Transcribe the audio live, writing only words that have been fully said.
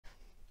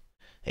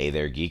Hey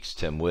there, geeks.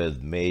 Tim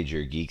with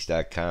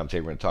MajorGeeks.com. Today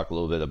we're going to talk a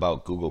little bit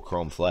about Google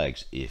Chrome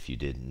flags. If you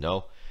didn't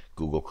know,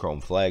 Google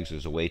Chrome flags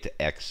is a way to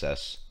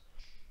access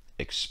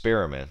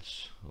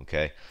experiments,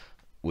 okay,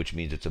 which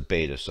means it's a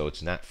beta, so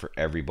it's not for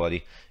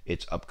everybody.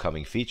 It's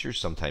upcoming features.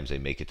 Sometimes they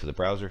make it to the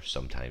browser,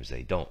 sometimes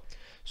they don't.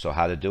 So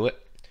how to do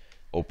it?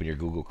 Open your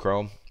Google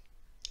Chrome.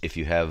 If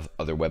you have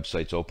other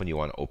websites open, you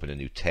want to open a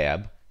new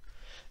tab,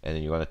 and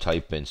then you want to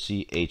type in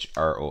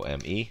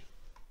CHROME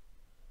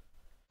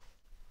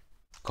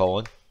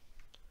colon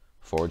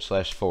 /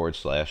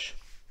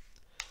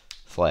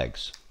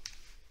 flags.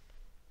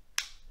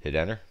 Hit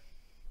enter,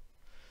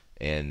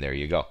 and there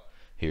you go.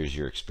 Here's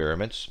your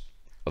experiments.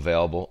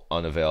 Available,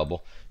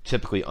 unavailable.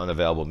 Typically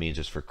unavailable means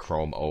it's for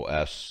Chrome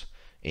OS,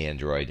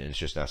 Android, and it's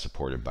just not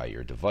supported by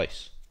your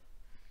device.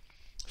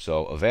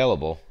 So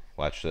available,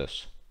 watch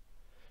this.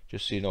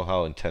 Just so you know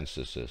how intense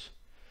this is.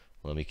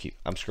 I'm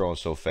scrolling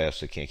so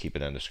fast I can't keep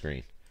it on the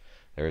screen.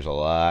 There's a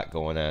lot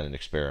going on in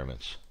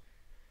experiments.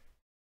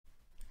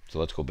 So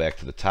let's go back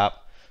to the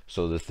top.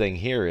 So the thing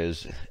here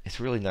is,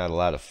 it's really not a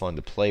lot of fun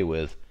to play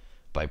with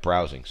by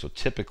browsing. So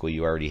typically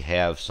you already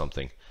have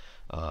something.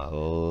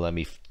 Let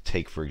me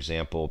take, for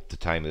example, at the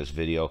time of this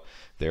video,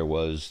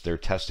 they're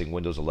testing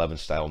Windows 11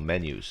 style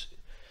menus.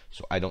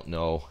 So I don't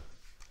know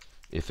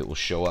if it will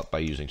show up by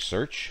using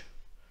search.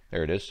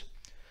 There it is.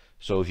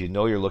 So if you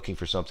know you're looking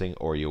for something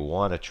or you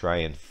want to try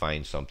and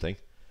find something,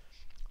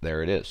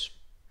 there it is.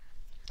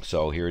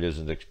 So here it is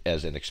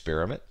as an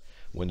experiment.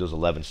 Windows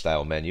 11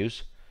 style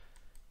menus.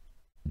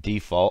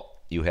 Default,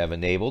 you have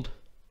enabled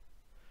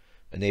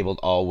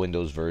all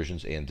Windows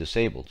versions and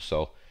disabled.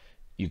 So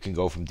you can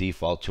go from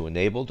default to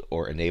enabled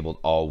or enabled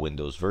all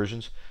Windows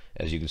versions.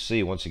 As you can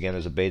see, once again,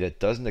 as a beta, it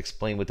doesn't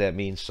explain what that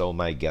means, so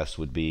my guess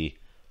would be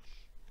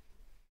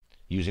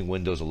using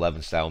Windows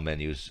 11 style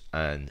menus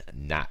on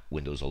not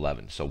Windows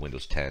 11, so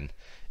Windows 10,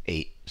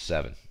 8,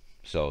 7.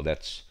 So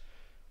that's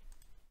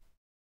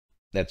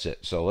it.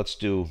 So let's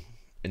do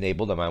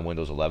enabled. I'm on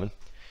Windows 11.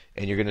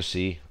 And you're going to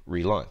see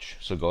relaunch.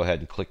 So go ahead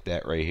and click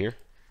that right here.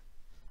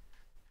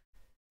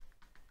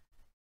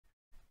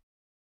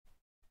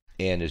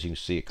 And as you can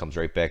see, it comes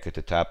right back at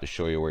the top to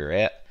show you where you're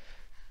at.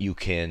 You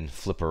can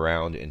flip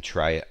around and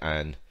try it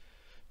on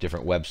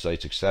different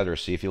websites, etc.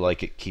 See if you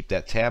like it. Keep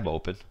that tab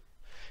open.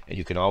 And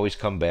you can always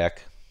come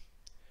back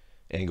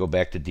and go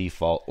back to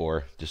default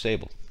or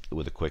disable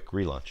with a quick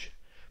relaunch.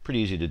 Pretty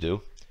easy to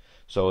do.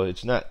 So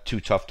it's not too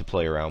tough to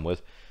play around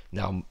with.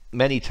 Now,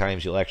 many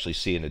times you'll actually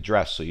see an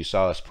address. So you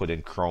saw us put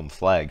in Chrome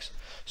flags.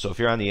 So if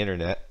you're on the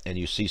internet and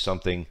you see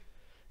something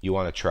you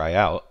want to try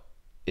out,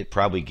 it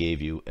probably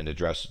gave you an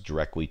address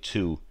directly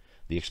to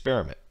the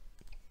experiment.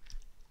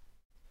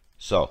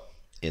 So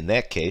in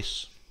that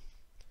case,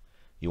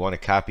 you want to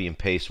copy and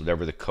paste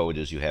whatever the code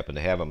is you happen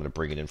to have. I'm going to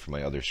bring it in from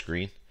my other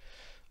screen.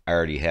 I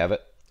already have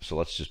it. So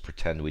let's just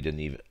pretend we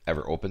didn't even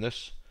ever open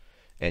this.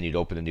 And you'd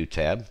open a new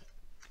tab.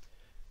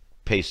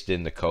 Paste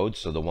in the code,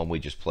 so the one we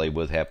just played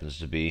with happens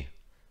to be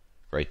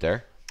right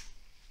there,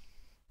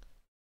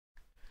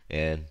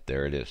 and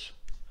there it is,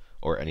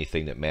 or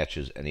anything that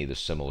matches any of the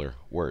similar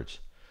words.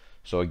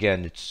 So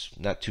again, it's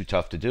not too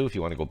tough to do. If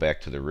you want to go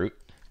back to the root,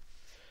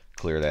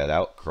 clear that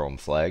out, Chrome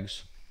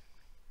flags,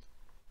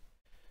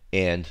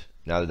 and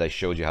now that I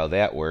showed you how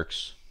that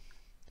works,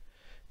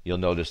 you'll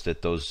notice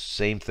that those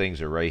same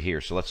things are right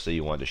here. So let's say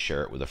you want to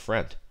share it with a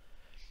friend.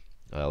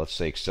 Let's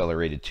say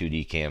accelerated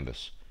 2D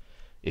canvas.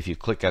 If you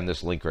click on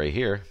this link right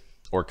here,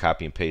 or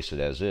copy and paste it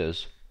as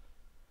is,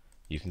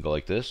 you can go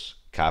like this,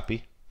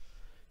 copy,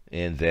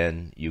 and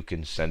then you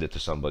can send it to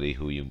somebody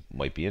who you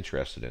might be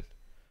interested in.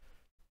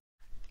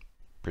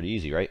 Pretty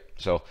easy, right?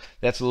 So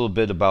that's a little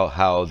bit about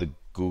how the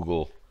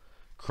Google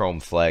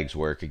Chrome flags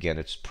work. Again,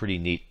 it's pretty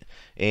neat,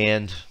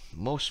 and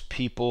most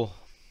people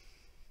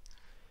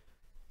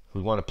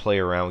who want to play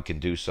around can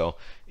do so.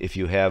 If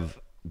you have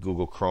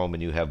Google Chrome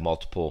and you have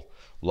multiple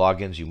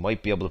logins, you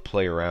might be able to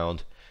play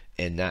around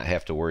and not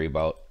have to worry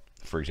about,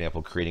 for example,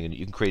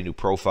 you can create a new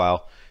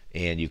profile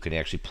and you can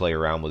actually play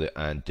around with it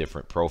on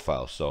different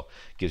profiles. So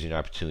it gives you an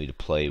opportunity to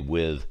play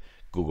with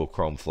Google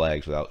Chrome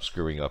flags without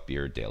screwing up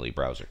your daily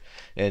browser.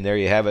 And there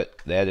you have it.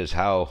 That is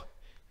how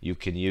you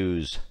can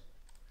use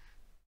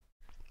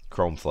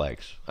Chrome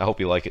flags. I hope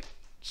you like it.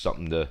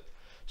 Something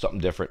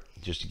different,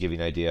 just to give you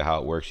an idea how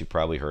it works. You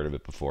probably heard of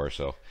it before,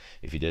 so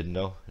if you didn't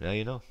know, now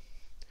you know.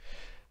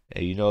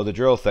 And you know the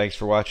drill. Thanks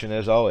for watching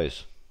as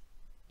always.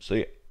 See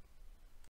ya.